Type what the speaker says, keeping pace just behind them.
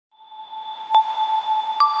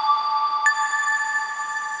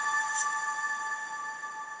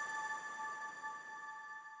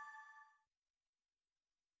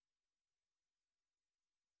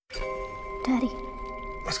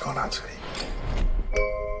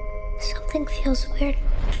Something feels weird.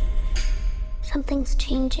 Something's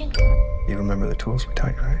changing. You remember the tools we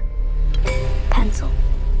taught you, right? Pencil,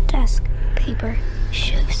 desk, paper,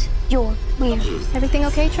 shoes. You're weird. Everything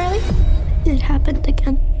okay, Charlie? It happened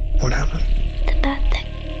again. What happened? The bad thing.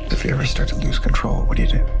 If you ever start to lose control, what do you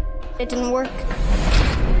do? It didn't work.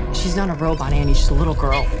 She's not a robot, Annie. She's a little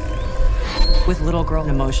girl. With little girl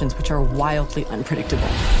emotions, which are wildly unpredictable.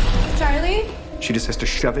 Charlie? She just has to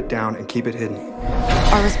shove it down and keep it hidden.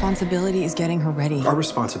 Our responsibility is getting her ready. Our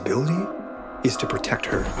responsibility is to protect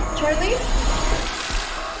her. Charlie?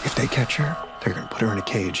 If they catch her, they're gonna put her in a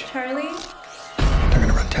cage. Charlie? They're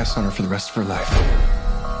gonna run tests on her for the rest of her life.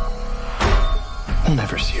 We'll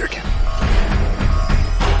never see her again.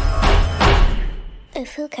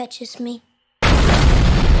 If who catches me?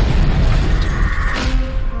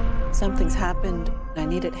 Something's happened. I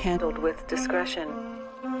need it handled with discretion.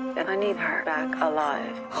 And I need her back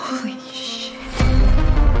alive. Holy shit.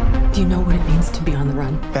 Do you know what it means to be on the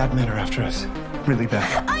run? Bad men are after us. Really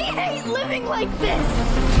bad. I hate living like this!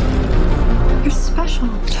 You're special.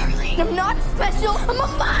 Charlie. I'm not special. I'm a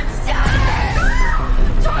monster!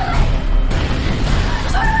 Charlie!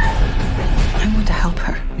 I want to help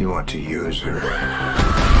her. You want to use her.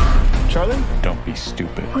 Charlie? Don't be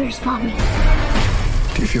stupid. Where's Mommy?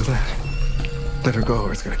 Do you feel that? Let her go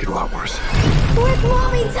or it's gonna get a lot worse. Where's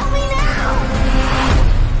Mommy? Tell me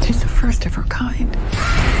now! She's the first of her kind.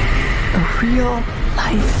 A real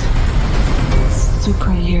life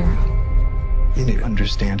superhero. You need to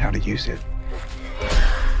understand how to use it.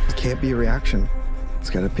 It can't be a reaction. It's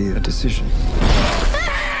gotta be a decision.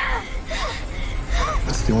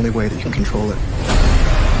 That's the only way that you can control it.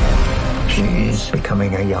 She's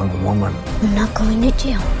becoming a young woman. I'm not going to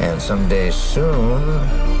jail. And someday soon,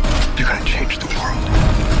 You're gonna change the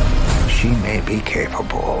world. she may be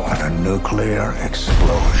capable of a nuclear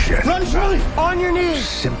explosion. Run, Charlie! On your knees!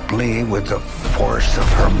 Simply with the force of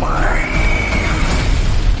her mind.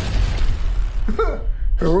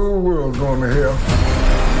 The whole world going to hell.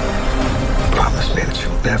 Promise me that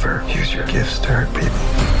you'll never use your gifts to hurt people.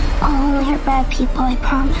 I'll only hurt bad people, I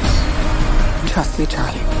promise. Trust me,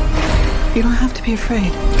 Charlie. You don't have to be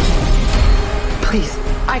afraid. Please.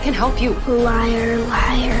 I can help you. Liar,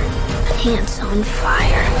 liar. Pants on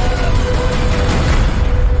fire.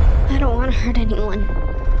 I don't want to hurt anyone.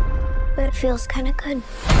 But it feels kind of good.